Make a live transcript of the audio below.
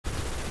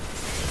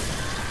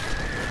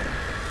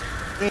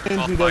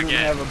And he doesn't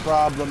have a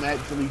problem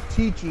actually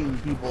teaching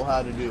people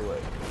how to do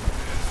it.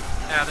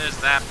 Yeah, there's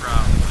that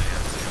problem.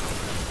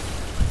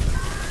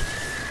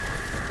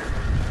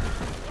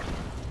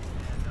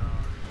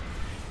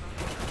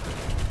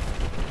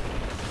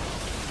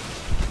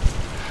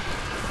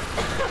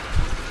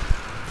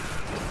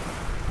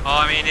 Well,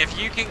 I mean, if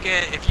you can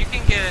get a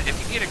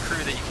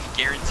crew that you can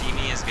guarantee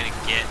me is gonna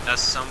get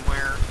us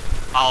somewhere,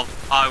 I'll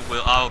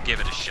give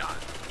it a shot.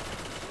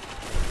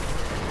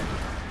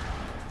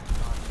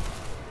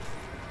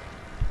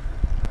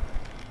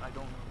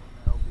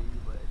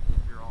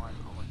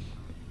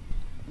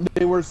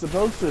 They were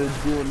supposed to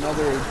do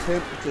another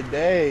attempt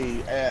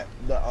today at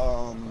the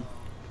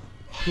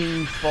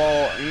King's Fall,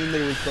 and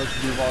they were supposed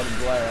to do Vault of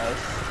Glass.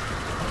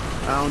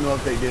 I don't know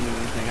if they did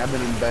anything. I've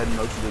been in bed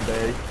most of the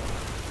day.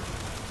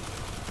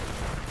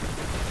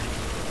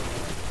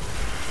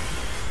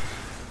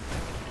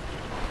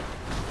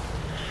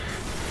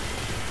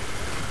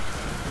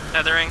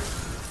 Tethering.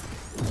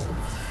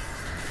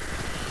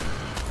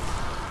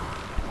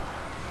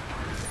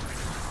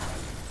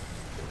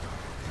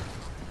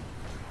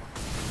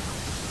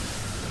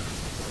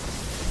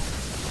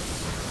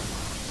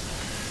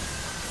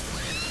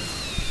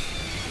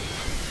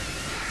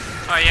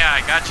 Oh yeah,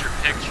 I got your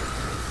picture.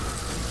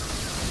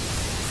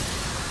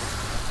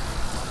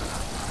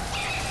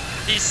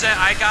 He said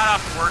I got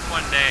off work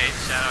one day,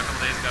 Shadow, a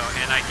couple days ago,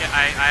 and I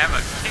have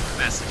a kick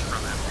message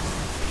from him.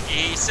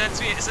 He sent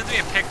me a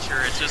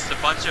picture. It's just a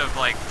bunch of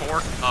like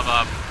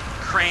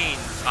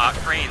cranes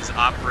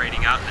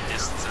operating out in the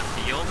distance of the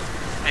field,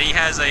 and he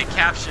has a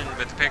caption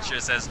with the picture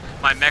that says,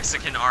 "My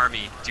Mexican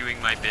army doing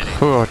my bidding."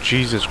 Oh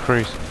Jesus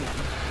Christ!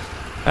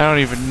 I don't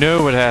even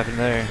know what happened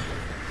there.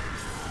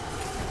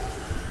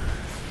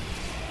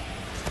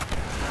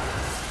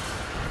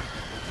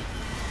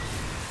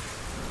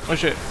 Oh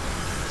shit.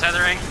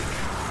 Tethering.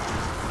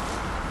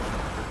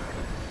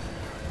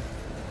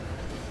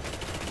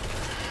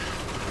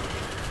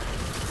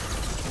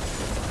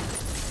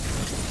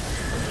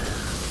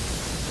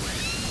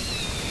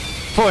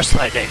 Force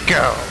lightning,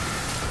 go!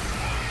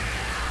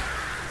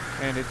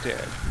 And it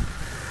did.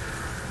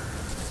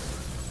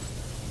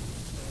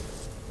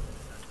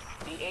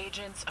 The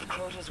agents of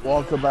Crota's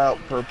Walkabout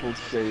purple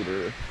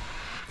shader.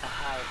 The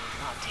Hive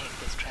will not take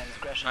this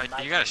transgression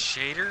You got a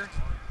shader?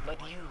 But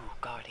you,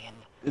 Guardian.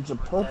 It's a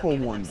purple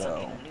one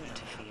though.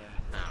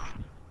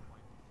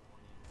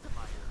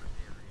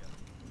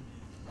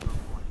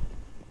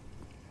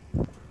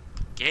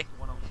 Okay.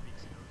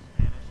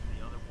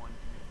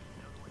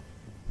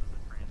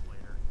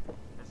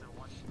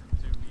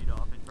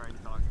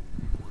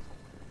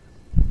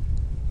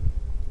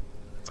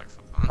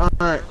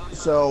 Alright,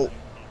 so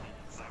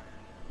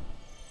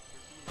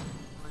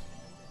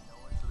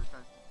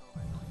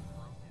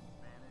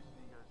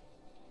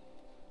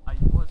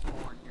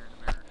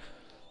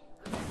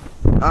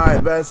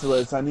alright,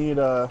 Basilisk, I need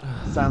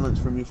silence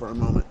from you for a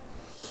moment.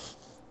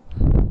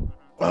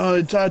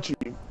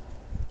 Itachi,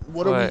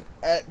 what are we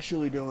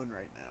actually doing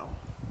right now?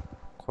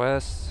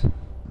 Quests.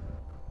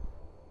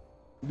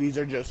 These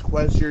are just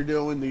quests you're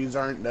doing, these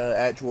aren't the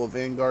actual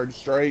Vanguard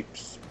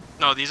strikes?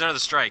 No, these are the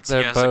strikes.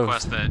 They're he has both. a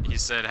quest that he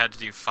said had to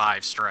do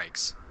 5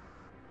 strikes.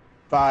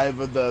 5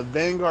 of the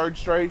Vanguard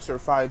strikes or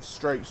 5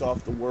 strikes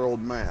off the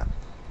world map?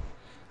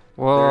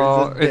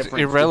 Well, it's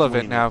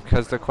irrelevant now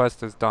because the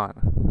quest is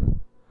done.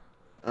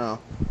 Oh.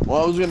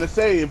 Well, I was gonna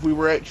say, if we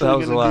were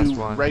actually gonna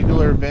do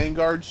regular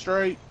Vanguard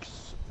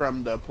strikes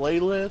from the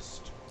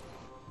playlist,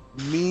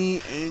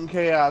 me and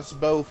Chaos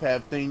both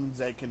have things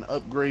that can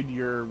upgrade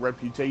your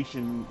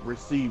reputation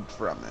received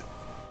from it.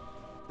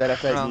 That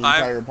affect the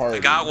entire party. I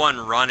got one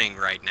running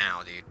right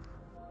now, dude.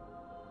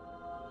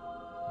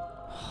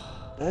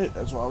 Hey,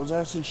 that's why I was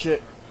asking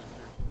shit.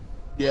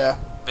 Yeah.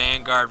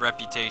 Vanguard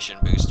reputation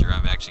booster.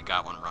 I've actually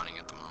got one running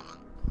at the moment.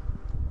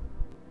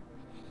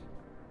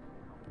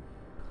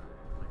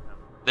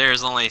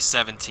 There's only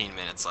 17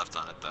 minutes left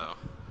on it, though.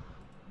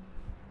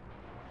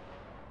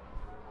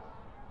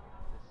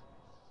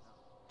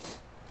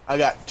 I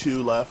got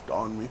 2 left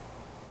on me.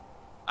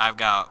 I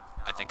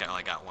think I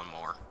only got 1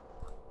 more.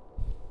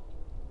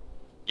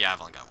 Yeah,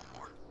 I've only got 1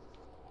 more.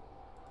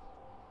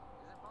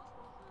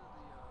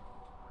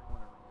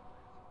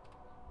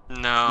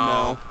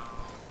 No.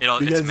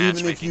 Because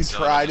even if you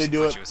try to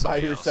do it by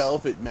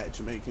yourself, it's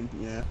matchmaking,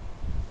 yeah.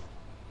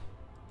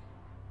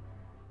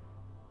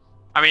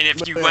 I mean,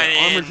 if you went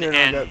in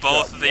and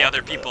both of the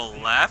other people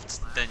left,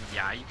 then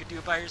yeah, you could do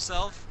it by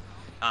yourself.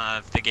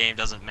 If the game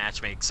doesn't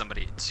matchmake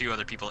 2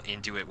 other people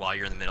into it while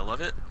you're in the middle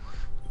of it.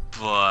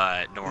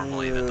 But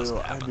normally that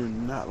doesn't happen. I do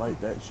not like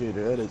that shit.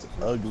 That is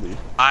ugly.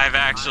 I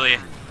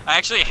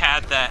actually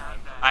had that.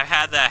 I've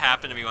had that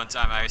happen to me one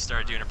time. I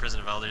started doing a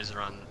Prison of Elders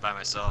run by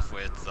myself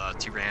with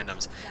 2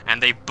 randoms,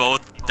 and they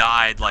both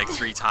died like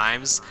 3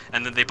 times,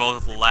 and then they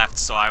both left.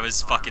 So I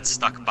was fucking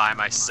stuck by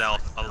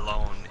myself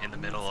alone in the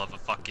middle of a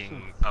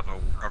fucking of a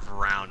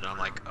round. And I'm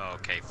like, oh,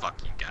 okay,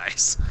 fuck you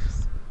guys.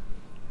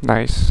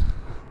 Nice.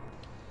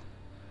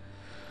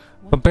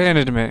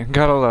 Abandonment,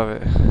 gotta love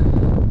it.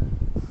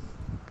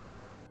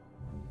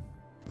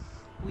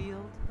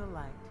 Wield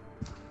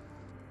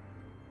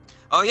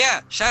Oh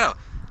yeah, Shadow.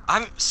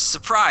 I'm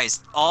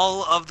surprised.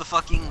 All of the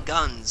fucking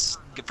guns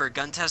for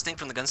gun testing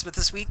from the gunsmith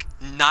this week,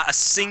 not a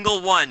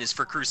single one is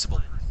for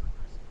Crucible.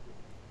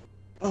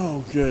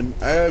 Oh, good.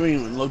 I haven't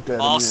even looked at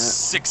them yet. All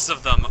 6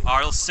 of them.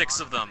 All 6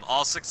 of them.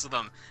 All 6 of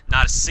them.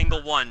 Not a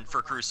single one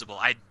for Crucible.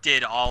 I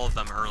did all of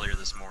them earlier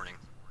this morning.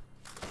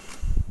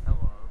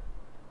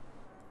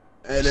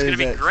 It's gonna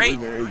be great.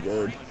 Very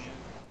good.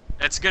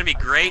 It's gonna be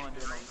great.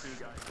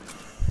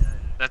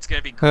 That's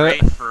gonna be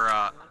great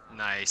for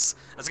nice.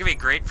 That's gonna be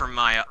great for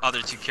my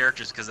other 2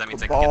 characters because that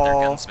means I can get their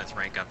gunsmith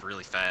rank up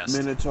really fast.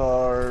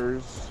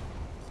 Minotaurs.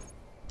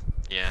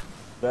 Yeah.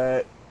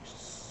 That.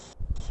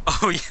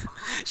 Oh yeah,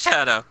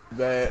 Shadow.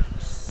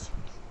 That's.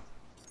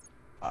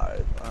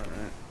 Alright.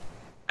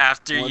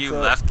 After you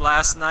left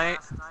last night,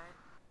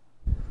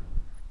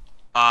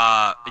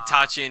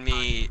 Itachi and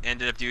me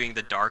ended up doing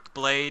the Dark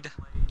Blade,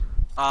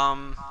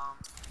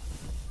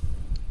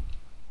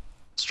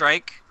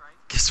 strike.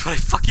 Guess what I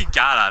fucking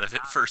got out of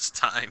it first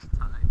time?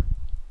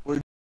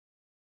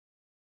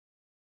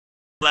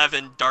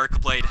 11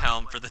 Dark Blade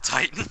helm for the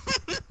Titan.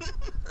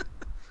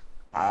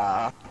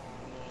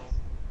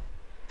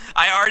 I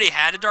already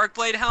had a Dark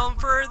Blade helm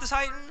for the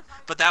Titan,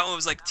 but that one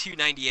was like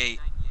 298.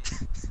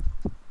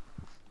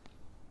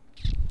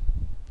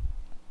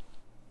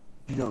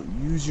 You don't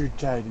use your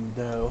Titan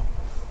though.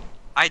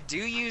 I do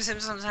use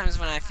him sometimes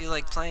when I feel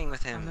like playing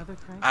with him.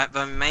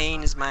 But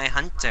main is my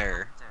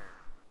hunter.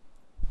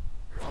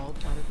 All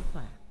part of the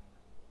plan.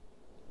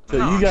 So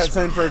no, you got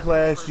sent for a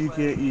class you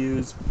can't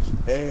use.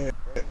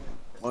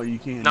 Well, you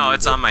can't. No,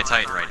 it's on my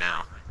Titan right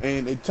now.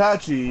 And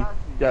Itachi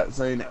got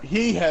saying that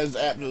he has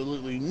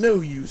absolutely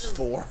no use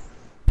for.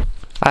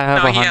 I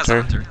have a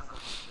hunter.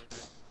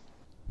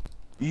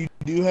 You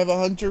do have a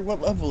hunter? What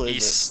level is it? He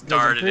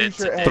started it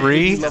sure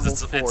 3? Level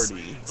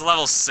 40. It's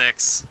level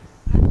 6.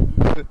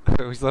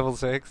 He's level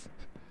 6?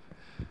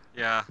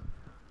 Yeah.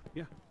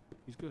 Yeah,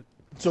 he's good.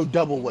 So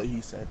double what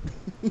he said.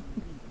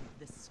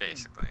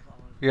 Basically.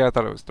 Yeah, I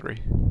thought it was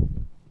 3.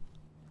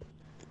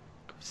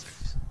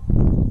 6.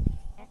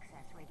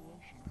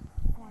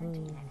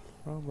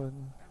 Wrong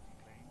button.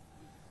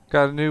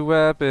 Got a new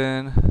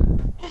weapon.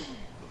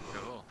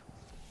 Cool.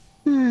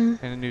 And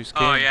a new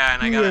skin. Oh yeah,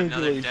 and I got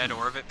another Dead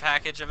Orbit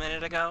package a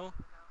minute ago.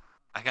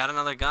 I got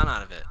another gun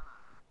out of it.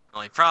 The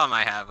only problem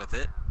I have with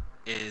it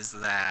is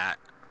that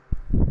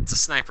it's a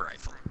sniper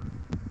rifle.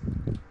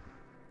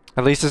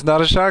 At least it's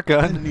not a I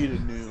shotgun. need a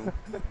new.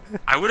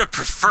 I would have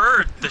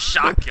preferred the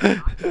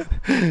shotgun.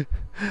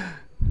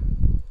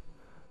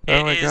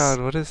 Oh my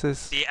god, what is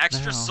this? The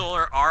extra now?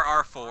 solar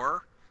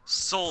RR4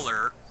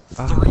 solar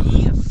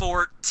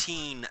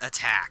 314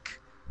 attack.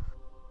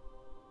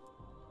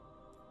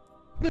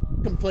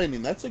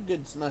 Complaining, that's a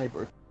good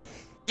sniper.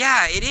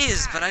 Yeah, it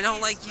is, but I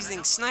don't like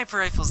using sniper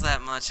rifles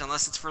that much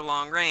unless it's for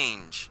long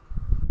range.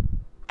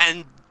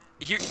 And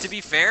here, to be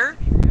fair,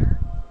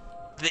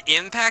 the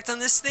impact on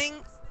this thing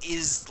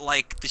is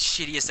like the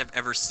shittiest I've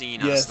ever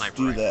seen on a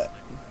sniper rifle. Yes, do that.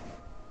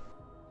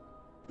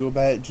 Go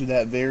back to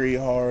that very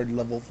hard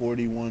level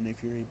 41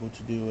 if you're able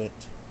to do it.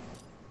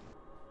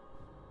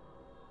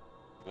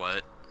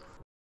 What?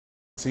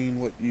 Seeing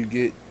what you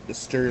get, the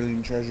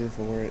sterling treasure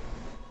for it.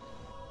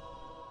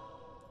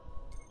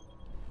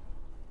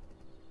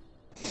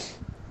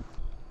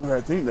 Well,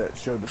 I think that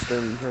showed the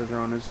sterling treasure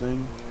on this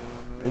thing.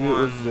 Maybe it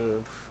was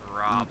the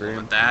problem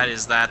with that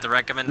is that the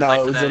recommended no,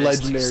 light it for was that a is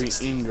legendary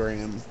 260.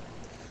 engram.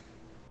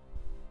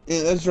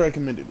 Yeah, that's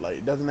recommended light.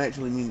 It doesn't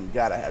actually mean you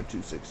gotta have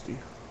 260.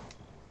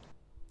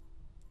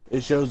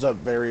 It shows up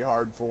very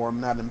hard for him,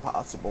 not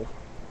impossible.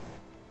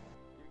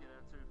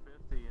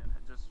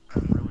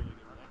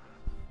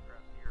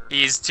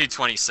 He's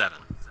 227.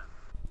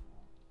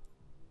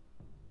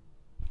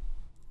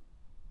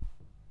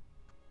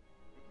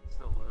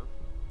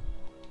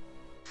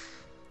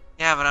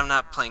 Yeah, but I'm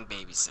not playing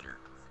babysitter.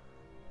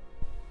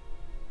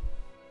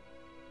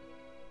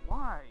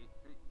 Why?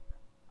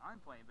 I'm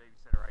playing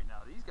babysitter right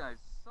now. These guys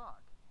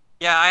suck.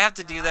 Yeah, I have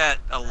to do that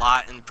a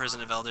lot in Prison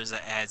of Elders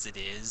as it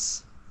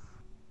is.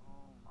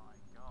 Oh my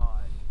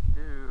god.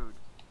 Dude.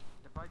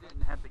 If I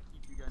didn't have to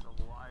keep you guys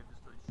alive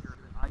just to ensure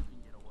that I can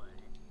get away.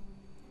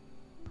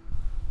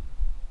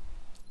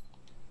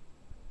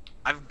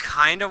 I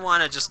kind of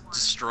want to just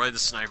destroy the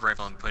sniper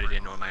rifle and put it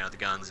into one of my other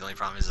guns. The only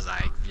problem is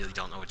I really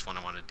don't know which one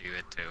I want to do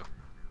it to.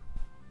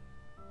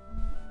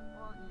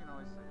 Well, you can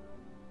always say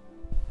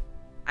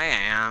that. I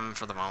am,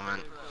 for the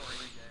moment.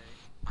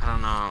 I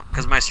don't know,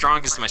 because my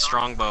strongest is my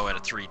strongbow at a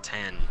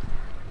 310.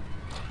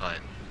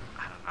 But,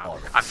 I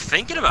don't know. I'm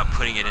thinking about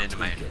putting it into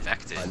my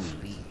Invective.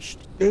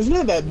 There's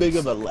not that big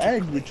of a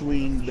lag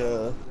between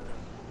the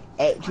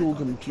actual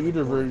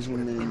computer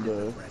version and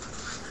the...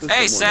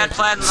 Hey, Sad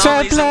Plaid and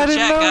Lonely's in the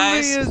chat,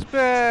 guys! is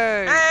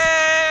back!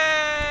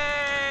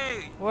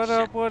 Hey! What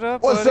up, what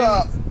up, What's buddy?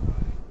 up?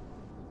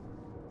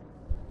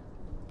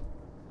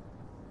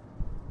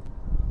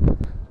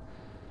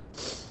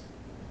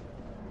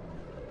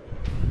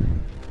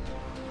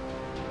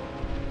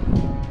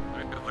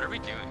 What are we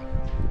doing?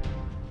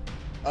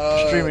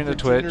 Streaming to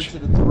Pretender Twitch. to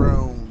the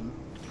throne.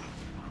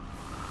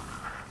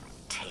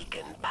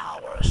 Taken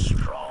power.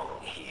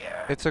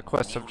 It's a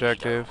quest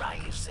objective.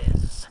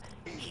 Rises.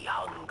 He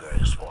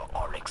hungers for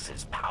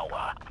Oryx's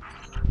power.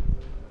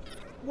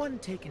 One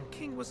Taken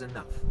King was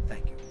enough,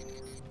 thank you.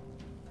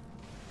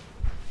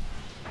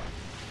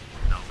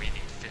 No, we need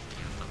 50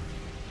 of them.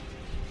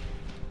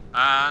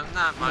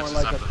 Not much is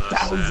like up with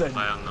us. 1,000.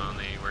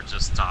 Only we're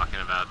just talking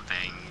about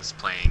things,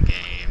 playing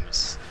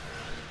games.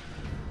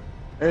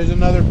 There's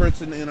another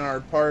person in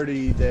our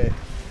party that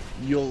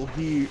you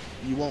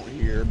won't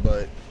hear,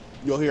 but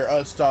you'll hear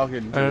us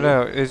talking to. I don't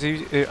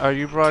know. Are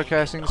you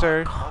broadcasting,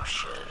 sir?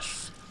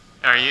 Cautious.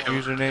 Are you,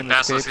 Username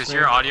Basilisk, escapes is me?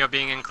 your audio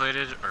being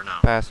included or no?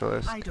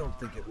 Basilisk. I don't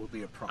think it will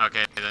be a problem.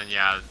 Okay, then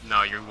yeah,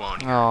 no, you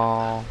won't.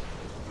 Oh.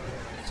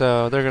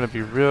 So they're gonna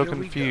be real Here we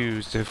go.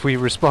 confused if we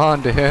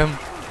respond to him.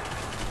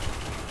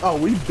 Oh,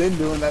 we've been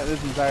doing that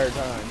this entire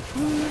time.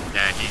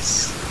 Yeah,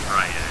 he's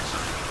right, actually.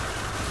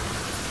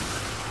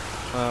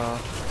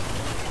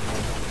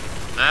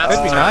 That's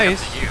That'd be entirely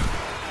nice. up to you.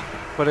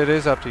 But it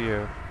is up to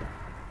you.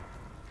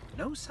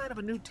 No sign of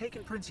a new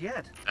Taken Prince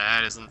yet.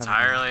 That is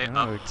entirely No,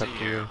 up it's to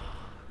you.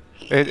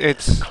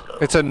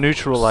 It's a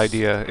neutral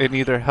idea. It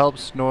neither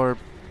helps nor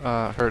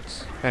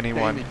hurts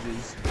anyone.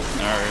 Damages.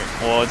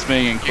 Alright, well, it's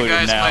being You included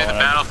guys now. play the and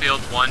I'm- Battlefield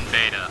 1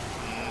 beta.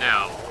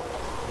 No.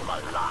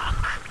 Malak.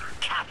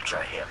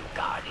 Capture him,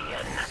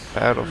 Guardian.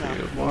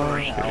 Battlefield.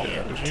 Bring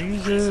him to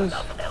Jesus. prison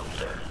of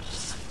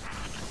elders.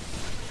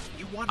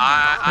 You want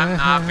I'm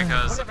not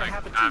because Whatever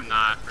happened to I'm you?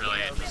 not really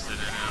interested in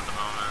it at the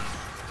moment.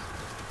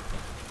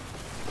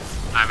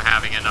 I'm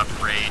having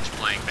enough rage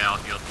playing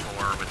Battlefield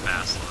 4 with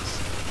Basilisk.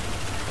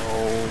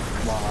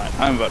 Oh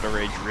my. I'm about to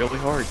rage really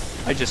hard.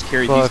 I just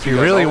carried Well, these if two you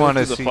guys really all the way want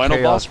to through see the final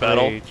Chaos boss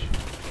battle. Rage,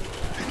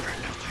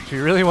 if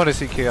you really want to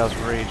see Chaos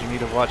Rage, you need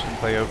to watch him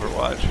play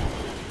Overwatch.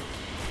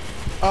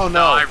 Oh No,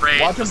 no! I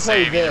rage Watch the him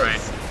play same either way.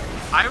 this.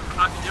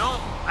 You know,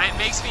 it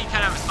makes me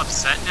kind of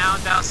upset now,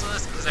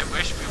 Basilisk, because I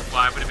wish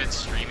I would have been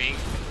streaming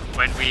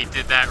when we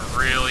did that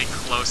really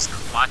close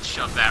clutch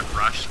of that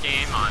rush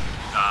game on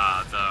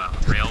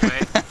the railway.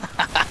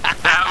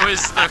 that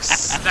was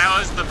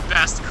the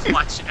best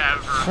clutch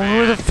ever, man.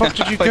 Where the fuck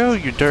did you go,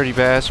 you dirty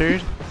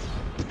bastard?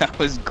 That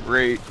was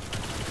great.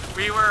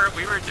 We were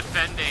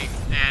defending,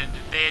 and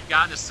they had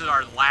gotten us to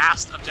our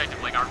last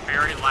objective, like our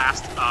very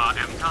last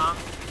MCOM,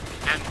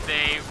 and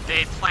they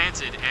had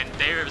planted, and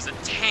there was a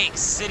tank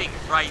sitting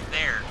right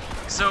there.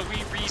 So we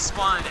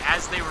respawned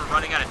as they were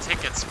running out of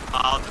tickets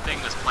while the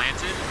thing was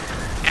planted,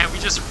 and we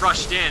just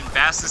rushed in.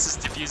 Basilisk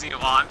is defusing it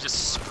while I'm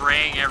just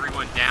spraying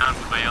everyone down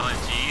with my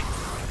LNG.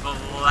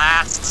 The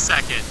last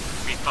second,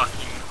 we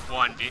fucking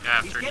won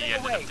after he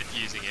ended up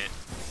defusing it.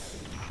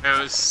 It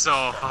was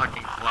so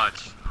fucking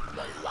clutch.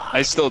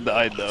 I still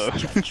died though.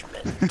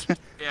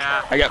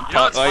 Yeah. I got You know popped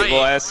what's like funny?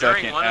 last During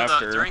second one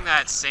after. during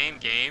that same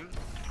game,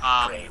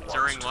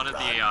 during one of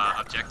the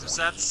objective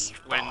sets,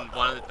 when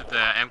one of the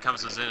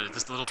MCOMs was in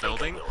this little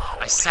building,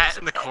 I sat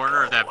in the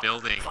corner of that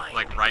building,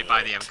 like right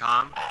by the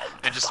MCOM,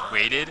 and just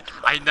waited.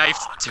 I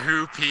knifed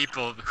 2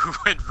 people who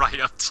went right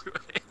up to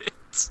it.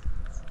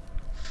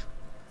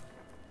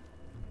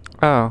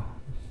 Oh,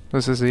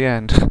 this is the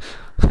end.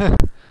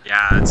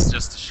 Yeah, it's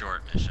just a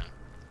short mission.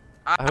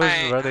 I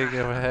was ready to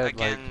go ahead,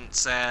 Again,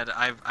 said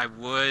I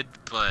would,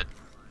 but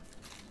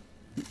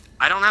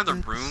I don't have the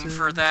room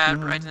for that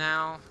right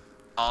now.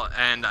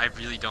 And I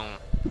really don't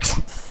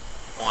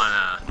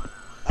wanna.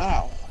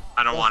 Ow.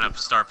 I don't want to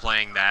start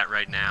playing that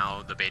right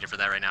now, the beta for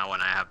that right now,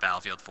 when I have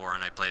Battlefield 4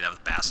 and I play that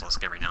with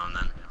Basilisk every now and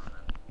then.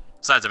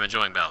 Besides, I'm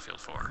enjoying Battlefield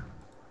 4.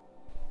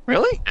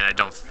 Really? And I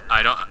don't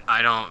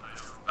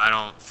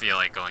feel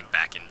like going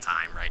back in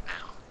time right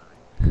now.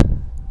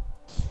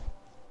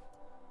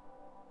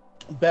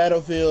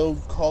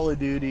 Battlefield, Call of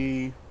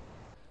Duty.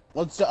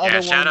 What's the other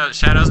one?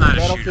 Shadow's not a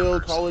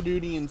Battlefield, shooter. Call of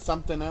Duty, and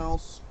something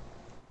else.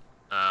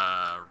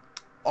 Uh,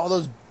 All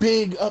those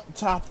big up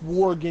top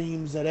war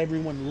games that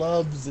everyone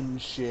loves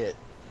and shit.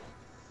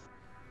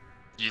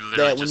 you literally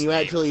That when just you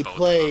named actually both of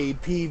play them.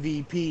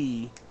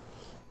 PvP,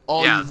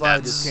 all Yeah, you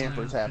find that's is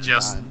campers half the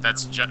just time.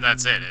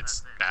 that's it.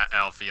 It's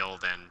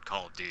Battlefield and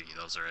Call of Duty.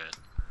 Those are it.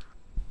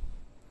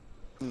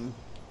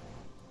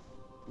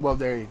 Well,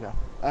 there you go.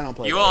 I don't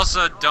play. You those.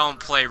 also don't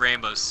play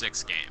Rainbow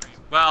Six Gaming.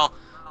 Well,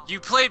 you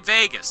played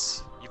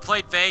Vegas. You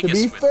played Vegas. To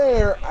be with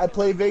fair, I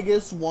play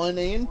Vegas 1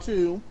 and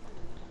 2.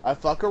 I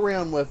fuck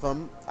around with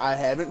them. I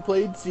haven't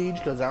played Siege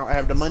because I don't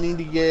have the money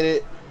to get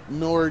it,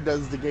 nor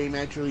does the game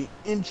actually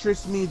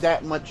interest me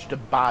that much to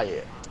buy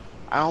it.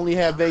 I only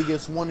have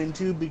Vegas 1 and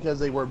 2 because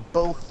they were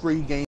both free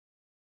game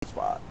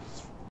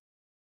spots.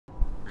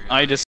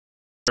 I just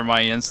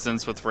my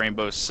instance with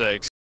Rainbow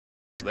Six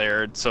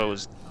there, so it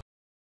was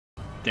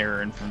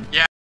Darren from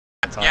Yeah,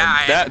 time.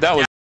 yeah. That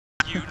was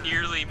You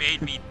nearly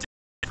made me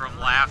dead from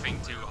laughing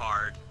too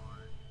hard.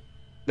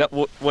 that.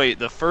 Wait,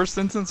 the first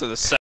instance or the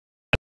second?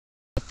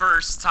 The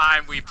first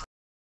time we played,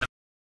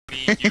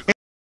 me and you,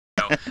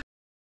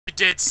 you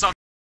did something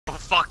so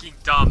fucking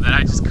dumb that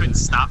I just couldn't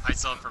stop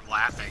myself from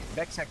laughing.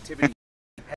 Vex activity